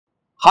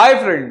Hi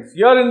friends,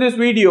 here in this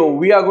video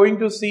we are going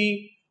to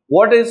see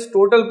what is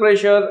total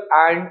pressure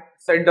and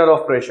center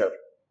of pressure.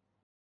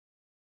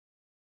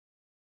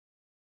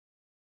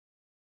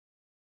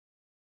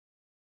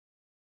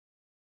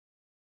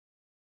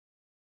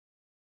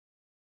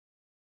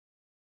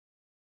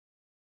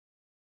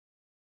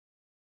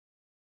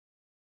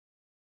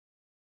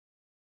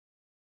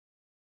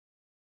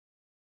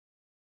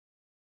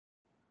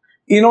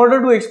 In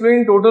order to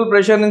explain total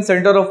pressure and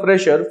center of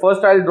pressure,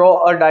 first I'll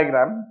draw a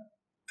diagram.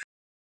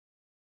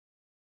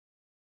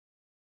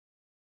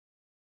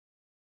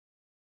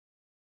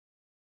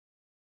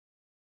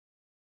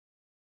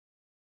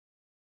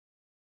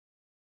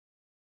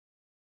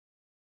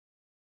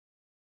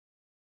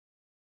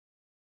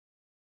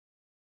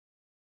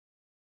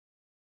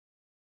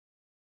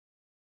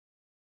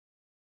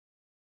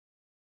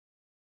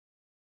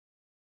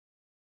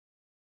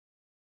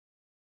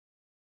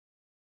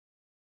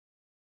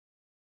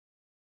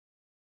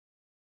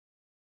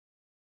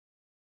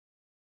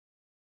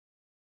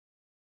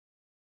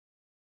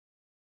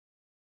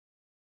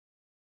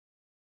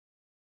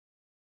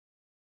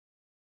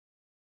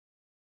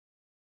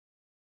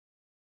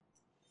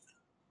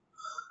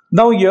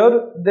 Now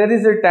here there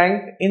is a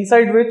tank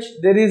inside which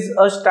there is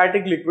a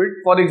static liquid.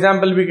 For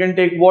example, we can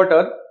take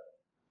water,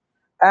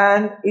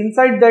 and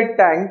inside that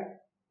tank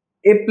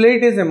a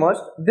plate is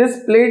immersed.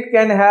 This plate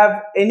can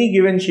have any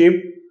given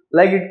shape,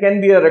 like it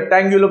can be a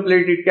rectangular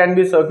plate, it can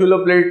be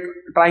circular plate,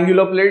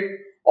 triangular plate,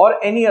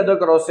 or any other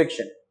cross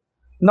section.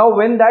 Now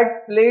when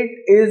that plate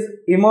is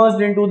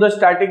immersed into the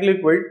static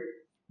liquid,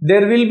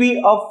 there will be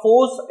a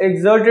force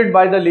exerted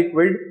by the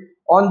liquid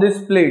on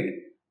this plate,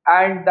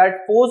 and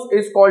that force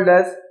is called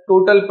as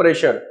total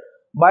pressure.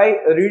 By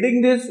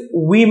reading this,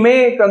 we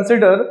may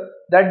consider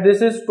that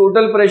this is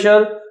total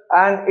pressure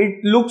and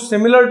it looks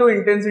similar to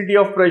intensity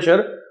of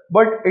pressure,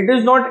 but it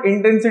is not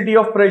intensity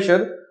of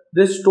pressure.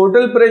 This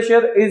total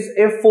pressure is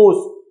a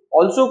force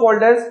also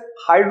called as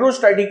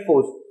hydrostatic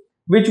force,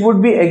 which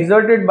would be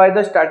exerted by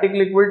the static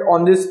liquid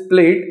on this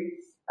plate,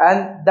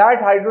 and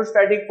that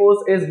hydrostatic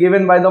force is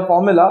given by the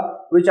formula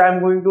which I am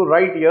going to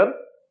write here.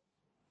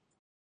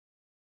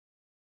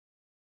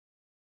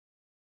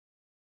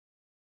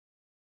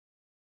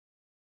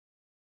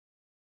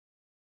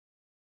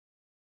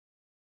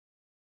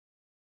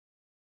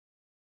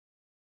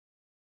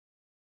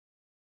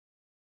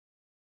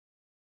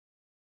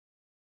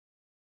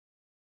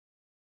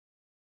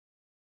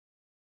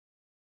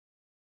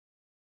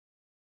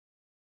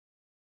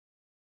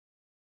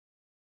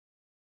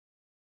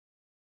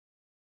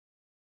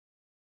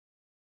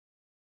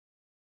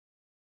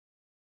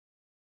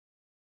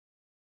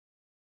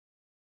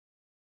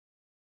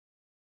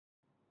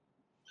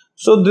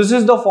 So this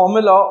is the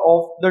formula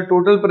of the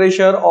total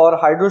pressure or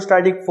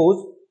hydrostatic force,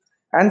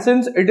 and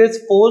since it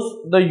is force,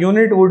 the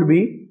unit would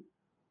be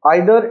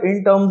either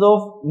in terms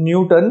of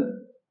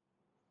Newton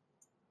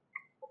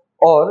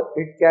or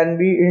it can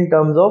be in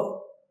terms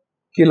of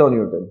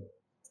kilonewton.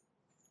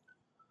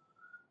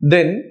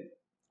 Then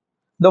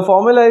the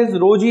formula is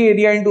rho g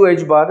area into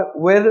h bar,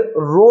 where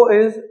rho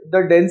is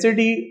the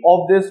density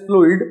of this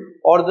fluid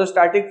or the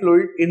static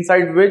fluid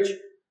inside which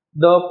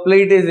the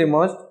plate is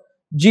immersed.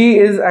 G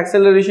is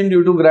acceleration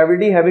due to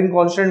gravity having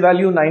constant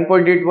value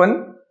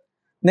 9.81.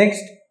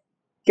 Next,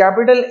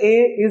 capital A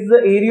is the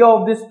area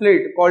of this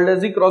plate called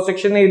as the cross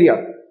section area.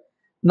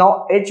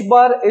 Now h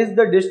bar is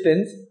the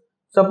distance.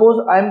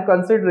 Suppose I am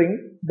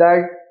considering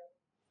that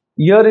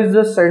here is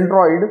the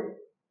centroid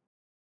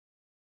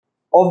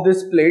of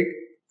this plate.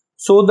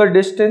 So the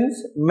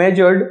distance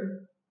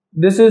measured,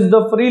 this is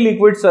the free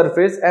liquid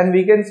surface, and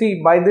we can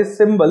see by this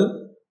symbol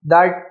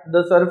that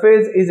the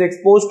surface is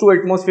exposed to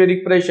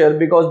atmospheric pressure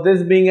because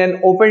this being an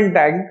open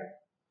tank.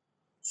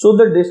 So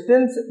the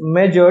distance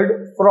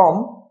measured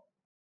from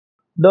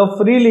the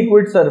free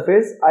liquid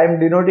surface, I am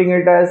denoting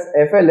it as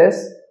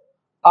FLS,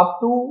 up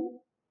to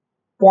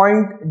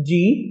point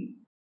G,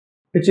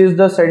 which is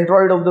the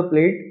centroid of the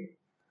plate,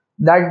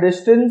 that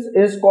distance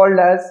is called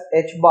as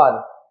h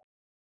bar.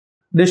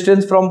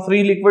 Distance from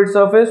free liquid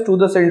surface to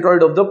the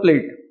centroid of the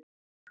plate.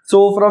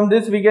 So from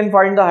this we can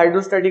find the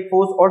hydrostatic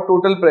force or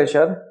total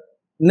pressure.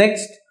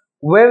 Next,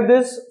 where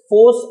this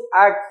force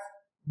acts,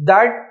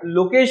 that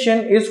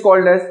location is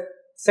called as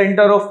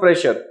center of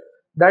pressure.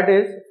 That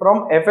is,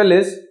 from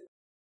FLS,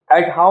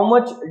 at how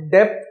much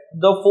depth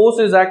the force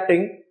is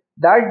acting,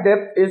 that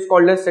depth is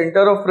called as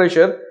center of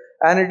pressure,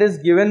 and it is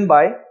given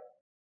by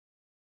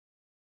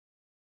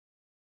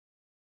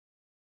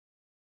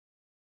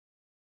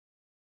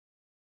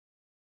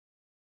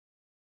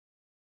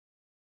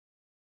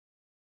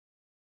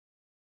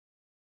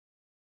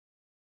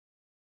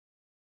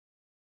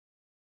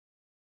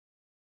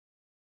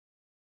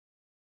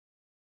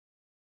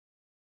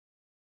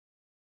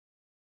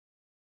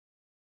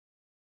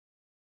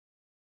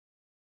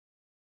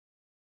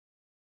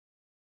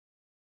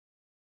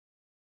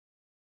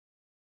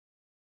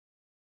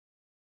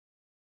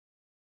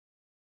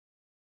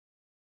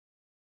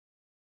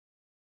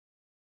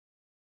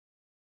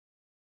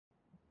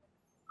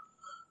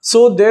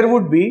so there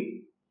would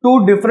be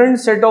two different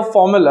set of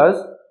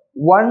formulas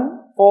one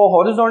for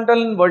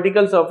horizontal and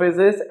vertical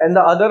surfaces and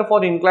the other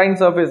for inclined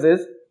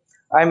surfaces.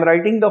 I am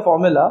writing the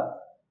formula.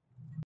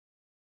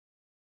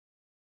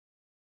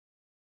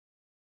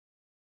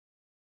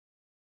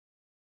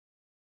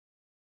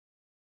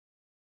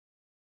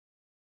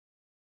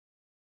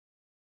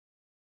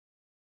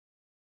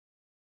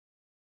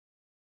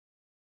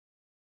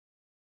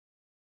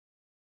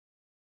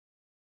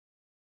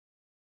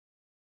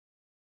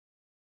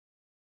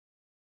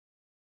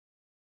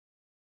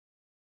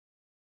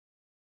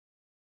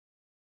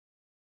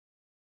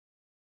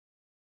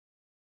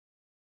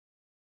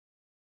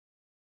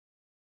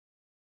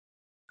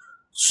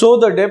 So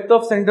the depth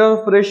of center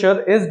of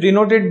pressure is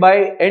denoted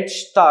by H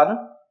star,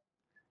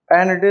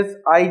 and it is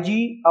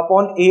Ig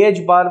upon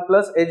AH bar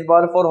plus H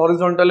bar for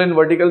horizontal and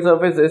vertical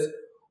surfaces,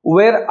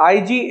 where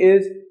Ig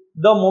is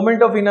the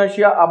moment of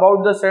inertia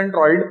about the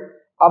centroid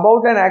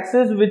about an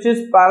axis which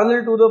is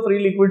parallel to the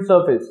free liquid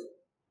surface.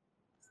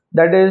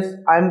 That is,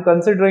 I am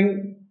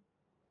considering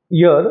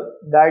here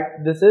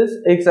that this is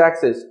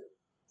x-axis.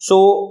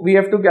 So we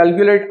have to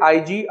calculate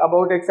Ig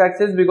about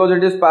x-axis because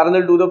it is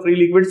parallel to the free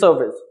liquid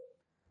surface.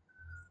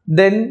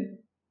 Then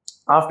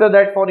after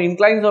that, for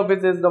inclined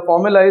surfaces, the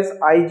formula is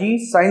Ig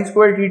sin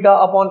square theta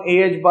upon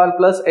AH bar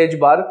plus H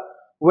bar,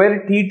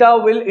 where theta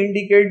will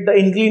indicate the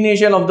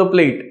inclination of the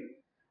plate.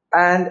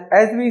 And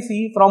as we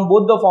see from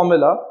both the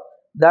formula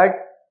that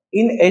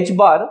in H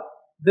bar,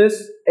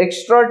 this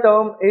extra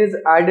term is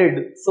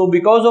added. So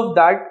because of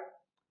that,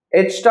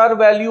 H star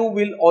value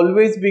will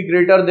always be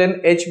greater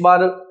than H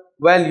bar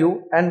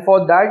value, and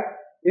for that,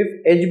 if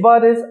H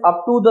bar is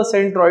up to the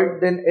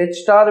centroid, then H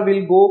star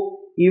will go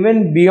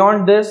even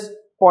beyond this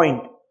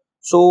point.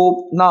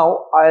 So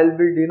now I'll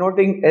be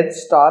denoting H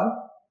star,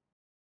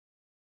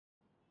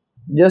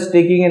 just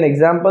taking an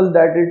example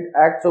that it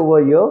acts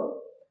over here.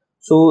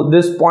 So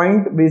this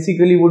point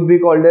basically would be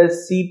called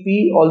as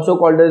CP, also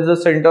called as the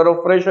center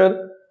of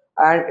pressure,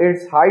 and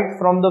its height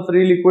from the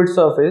free liquid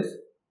surface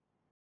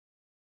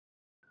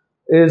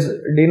is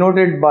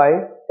denoted by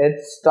H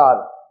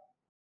star.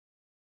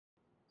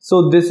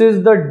 So this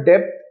is the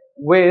depth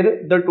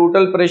where the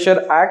total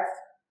pressure acts,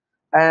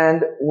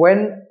 and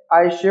when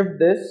I shift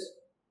this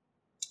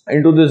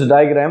into this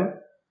diagram,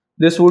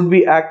 this would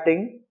be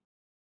acting,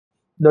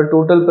 the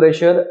total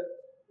pressure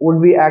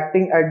would be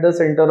acting at the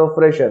center of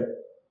pressure.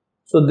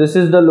 So this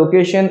is the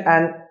location,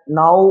 and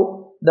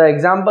now the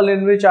example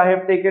in which I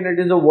have taken it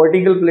is a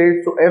vertical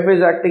plate, so F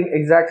is acting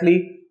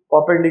exactly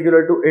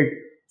perpendicular to it.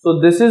 So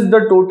this is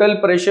the total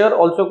pressure,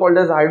 also called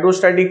as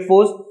hydrostatic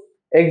force,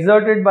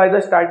 exerted by the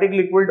static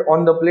liquid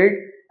on the plate,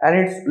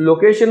 and its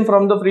location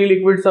from the free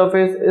liquid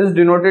surface is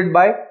denoted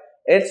by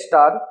H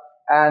star.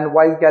 And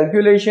while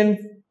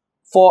calculation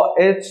for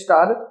H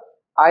star,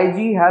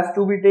 Ig has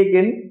to be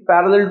taken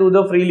parallel to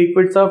the free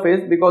liquid surface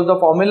because the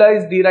formula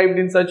is derived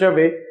in such a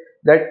way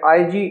that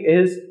Ig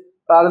is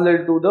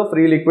parallel to the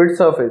free liquid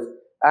surface,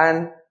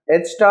 and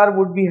H star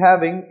would be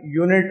having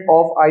unit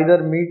of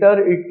either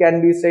meter, it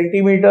can be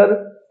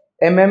centimeter,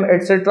 mm,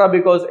 etc.,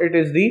 because it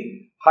is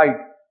the height.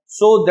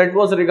 So that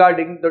was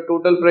regarding the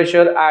total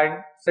pressure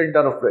and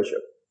center of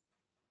pressure.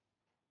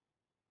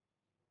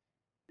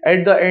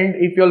 At the end,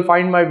 if you all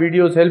find my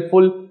videos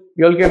helpful,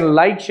 you all can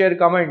like, share,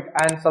 comment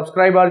and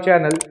subscribe our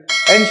channel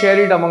and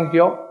share it among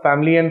your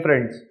family and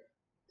friends.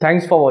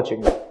 Thanks for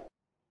watching.